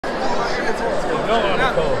He's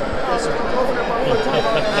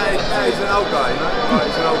an old guy, you know?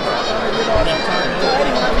 He's an old guy.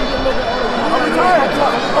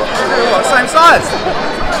 What, same size?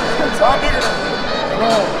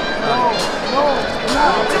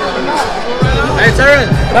 Hey,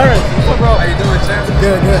 Terence. How you doing, champ?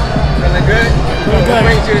 Good. Feeling good? Feeling good. What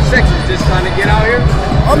brings you to Texas? Just trying to get out here?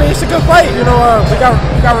 I mean, it's a good fight. You know, we got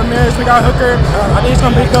Ramirez, we got Hooker. I think it's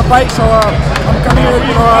gonna be a good fight. So I'm coming here.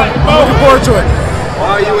 You know, I'm looking forward to it.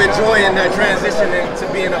 How are you enjoying the transition into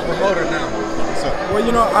being a promoter now? Well,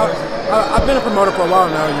 you know, I've been a promoter for a while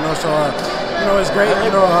now. You know, so you know, it's great.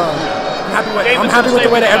 You know, I'm happy with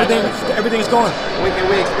the way that everything's going. When can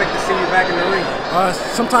we expect to see you back in the ring?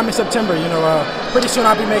 Sometime in September. You know, pretty soon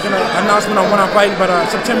I'll be making an announcement on when I'm fighting. But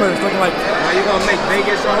September is looking like. Are you gonna make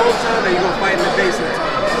Vegas your hometown, or are you gonna fight in the basement?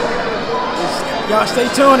 Y'all stay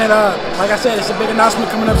tuned, and like I said, it's a big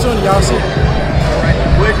announcement coming up soon. Y'all see. All right.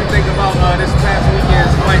 What did you think about this past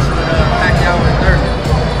weekend's fights with Pacquiao and Thurman?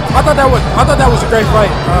 I thought that was a great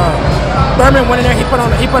fight. Thurman went in there. He put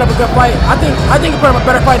up a good fight. I think he put up a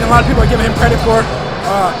better fight than a lot of people are giving him credit for.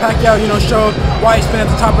 Pacquiao, you know, showed why he's been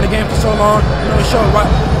at the top of the game for so long. You know, he showed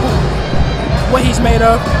what he's made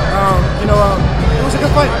of. You know, it was a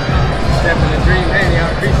good fight. Definitely a dream, Haney.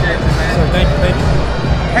 I appreciate you, man. So, thank you.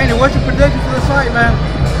 Haney, what's your prediction for this fight, man?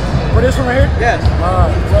 For this one right here? Yes.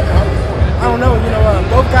 I don't know. You know,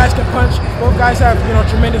 both guys can punch. Both guys have, you know,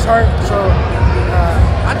 tremendous heart. So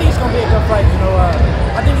I think it's gonna be a good fight. You know,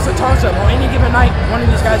 I think it's a toss-up. On any given night, one of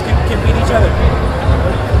these guys can beat each other.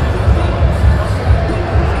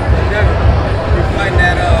 Devin, you're fighting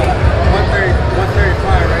at 135,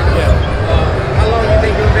 right? Yeah. How long do you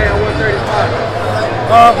think you'll be at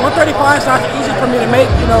 135? 135 is not easy for me to make.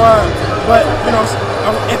 You know, but you know,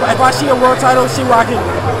 if I see a world title, see where I can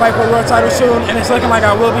fight for a world title soon, and it's looking like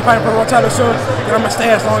I will be fighting for a world title soon, then I'm gonna stay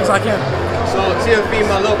as long as I can. So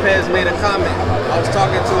Teofimo Lopez made a comment. I was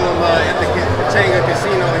talking to him at the Changa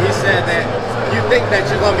Casino, and he said that you think that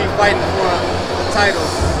you're going to be fighting for the title,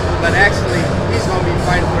 but actually he's going to be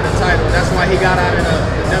fighting for the title. That's why he got out of the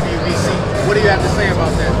WBC. What do you have to say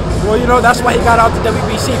about that? Well, you know, that's why he got out the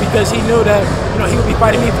WBC, because he knew that, you know, he would be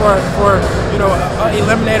fighting me for you know, an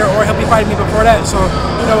eliminator, or he'll be fighting me before that. So,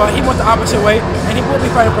 you know, he went the opposite way, and he will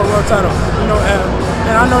be fighting for a world title. You know,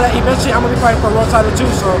 and I know that eventually I'm going to be fighting for a world title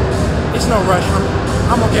too. So it's no rush.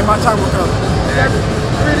 I'm okay. My time will come.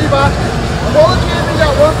 3D boxing. World champions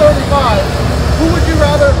at 135. Who would you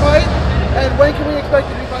rather fight, and when can we expect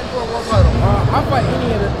you to be fighting for a world title? I'll fight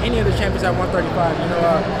any of the champions at 135. You know,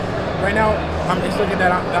 right now I'm just looking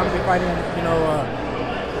at I'm gonna be fighting, you know,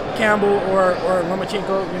 Campbell or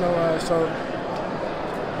Lomachenko. You know, so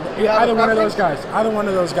either one of those guys.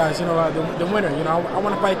 You know, the winner. You know, I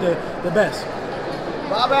want to fight the best.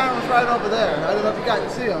 Bob Aaron was right over there. I don't know if you got to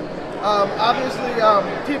see him. Obviously,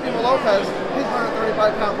 Teofimo Lopez, his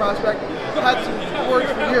 135-pound prospect, had some words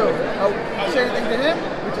for you. Say anything to him?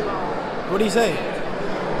 What did he say?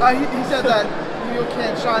 He said that you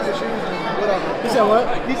can't shine his shoes and whatever. He said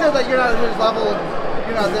what? He said that you're not at his level and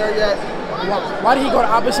you're not there yet. Why did he go the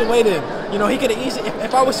opposite way then? You know, he could have easy.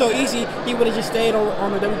 If I was so easy, he would have just stayed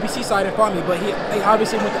on the WBC side and fought me. But he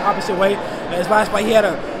obviously went the opposite way. His last fight, he had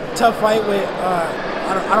a tough fight with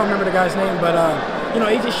I don't remember the guy's name, but you know,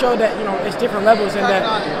 he just showed that, you know, it's different levels, and that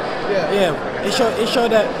it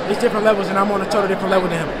showed that it's different levels, and I'm on a total different level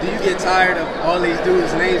than him. Do you get tired of all these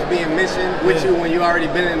dudes' names being mentioned with you when you already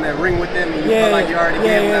been in the ring with them and you feel like you already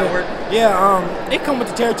gave them that work? Yeah, it come with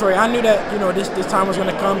the territory. I knew that, you know, this time was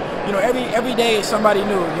gonna come. You know, every day is somebody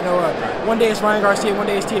new. You know, one day it's Ryan Garcia, one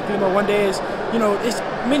day it's Teofimo, one day is, you know, it's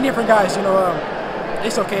many different guys. You know,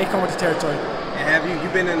 it's okay. It come with the territory. And have you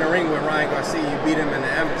been in the ring with Ryan Garcia? You beat him in the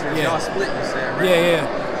amateurs. Yeah. Y'all split, you said, right? Yeah.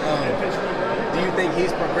 Do you think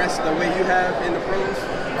he's progressed the way you have in the pros?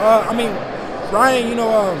 I mean, Ryan, you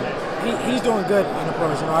know, he's doing good in the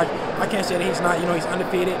pros. You know, I can't say that he's not. You know, he's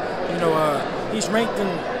undefeated. You know, he's ranked in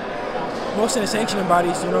most of the sanctioning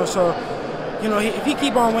bodies. You know, so, you know, if he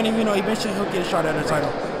keep on winning, you know, eventually he'll get a shot at the title.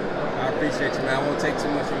 I appreciate you, man. I won't take too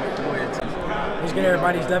much of your time. What's good,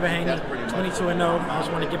 everybody? It's Devin Haney, 22-0. I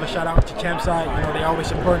just want to give a shout out to CHAMPSIDE. You know, they always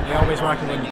support, they always rocking with me.